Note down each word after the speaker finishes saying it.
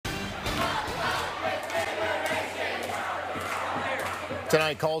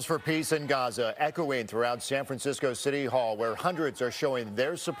Tonight, calls for peace in Gaza echoing throughout San Francisco City Hall, where hundreds are showing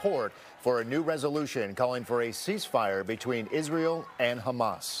their support for a new resolution calling for a ceasefire between Israel and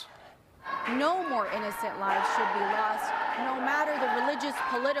Hamas. No more innocent lives should be lost, no matter the religious,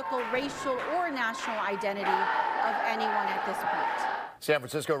 political, racial, or national identity of anyone at this point. San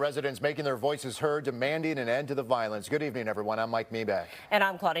Francisco residents making their voices heard, demanding an end to the violence. Good evening, everyone. I'm Mike Meebeck. And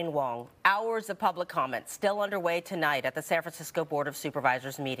I'm Claudine Wong. Hours of public comment still underway tonight at the San Francisco Board of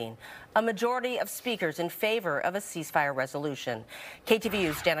Supervisors meeting. A majority of speakers in favor of a ceasefire resolution.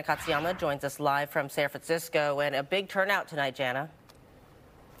 KTVU's Jana Katsuyama joins us live from San Francisco, and a big turnout tonight, Jana.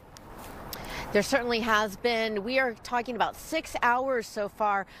 There certainly has been. We are talking about 6 hours so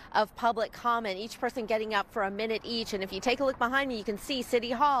far of public comment, each person getting up for a minute each. And if you take a look behind me, you can see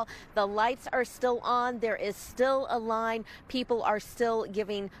City Hall. The lights are still on. There is still a line. People are still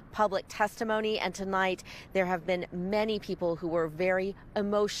giving public testimony. And tonight, there have been many people who were very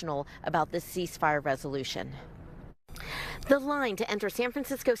emotional about this ceasefire resolution. The line to enter San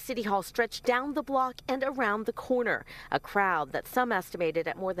Francisco City Hall stretched down the block and around the corner. A crowd that some estimated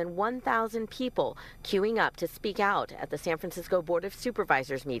at more than 1,000 people queuing up to speak out at the San Francisco Board of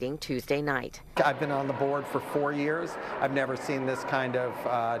Supervisors meeting Tuesday night. I've been on the board for 4 years. I've never seen this kind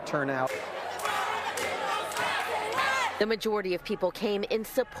of turnout. The majority of people came in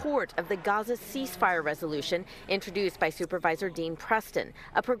support of the Gaza ceasefire resolution introduced by Supervisor Dean Preston,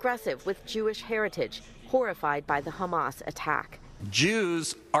 a progressive with Jewish heritage, horrified by the Hamas attack.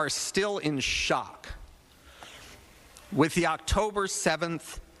 Jews are still in shock with the October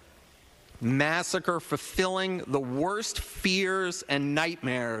 7th massacre fulfilling the worst fears and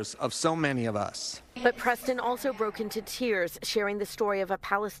nightmares of so many of us. But Preston also broke into tears, sharing the story of a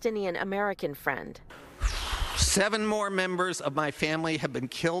Palestinian-American friend. 7 more members of my family have been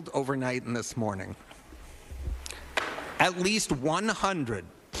killed overnight and this morning. At least 100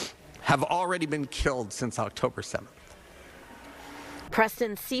 have already been killed since October 7th.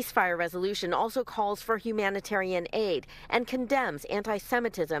 Preston's ceasefire resolution also calls for humanitarian aid and condemns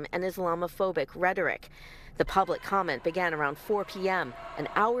anti-Semitism and Islamophobic rhetoric. The public comment began around 4 p.m., and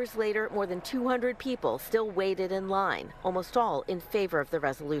hours later, more than 200 people still waited in line, almost all in favor of the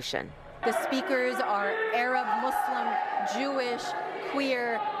resolution. The speakers are Arab, Muslim, Jewish,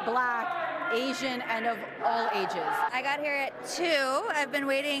 queer, Black, Asian, and of all ages. I got here at 2. I've been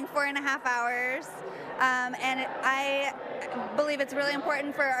waiting 4.5 hours, and I believe it's really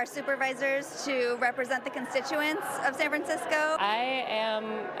important for our supervisors to represent the constituents of San Francisco. I am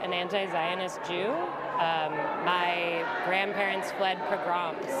an anti-Zionist Jew. My grandparents fled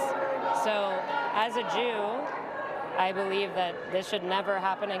pogroms. So as a Jew, I believe that this should never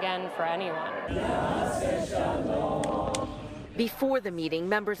happen again for anyone. Before the meeting,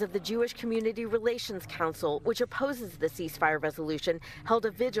 members of the Jewish Community Relations Council, which opposes the ceasefire resolution, held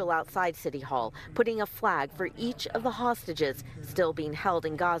a vigil outside City Hall, putting a flag for each of the hostages still being held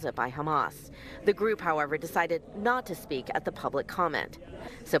in Gaza by Hamas. The group, however, decided not to speak at the public comment.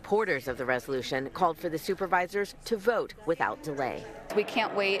 Supporters of the resolution called for the supervisors to vote without delay. We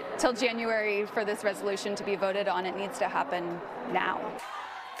can't wait till January for this resolution to be voted on. It needs to happen now.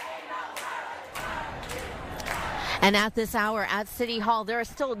 And at this hour at City Hall, there are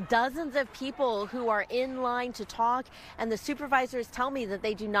still dozens of people who are in line to talk, and the supervisors tell me that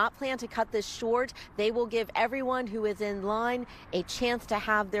they do not plan to cut this short. They will give everyone who is in line a chance to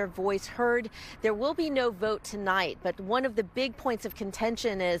have their voice heard. There will be no vote tonight, but one of the big points of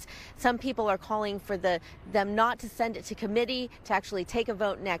contention is some people are calling for them not to send it to committee, to actually take a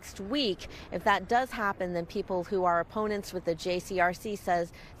vote next week. If that does happen, then people who are opponents with the JCRC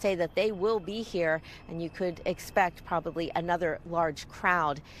say that they will be here, and you could expect probably another large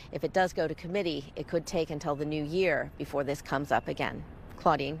crowd. If it does go to committee, it could take until the new year before this comes up again.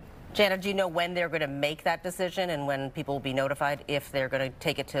 Claudine. Jana, do you know when they're going to make that decision and when people will be notified if they're going to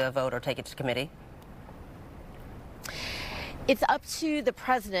take it to a vote or take it to committee? It's up to the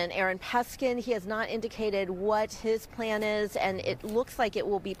president, Aaron Peskin. He has not indicated what his plan is, and it looks like it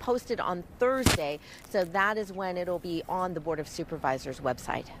will be posted on Thursday. So that is when it'll be on the Board of Supervisors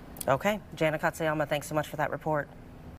website. Okay. Jana Katsuyama, thanks so much for that report.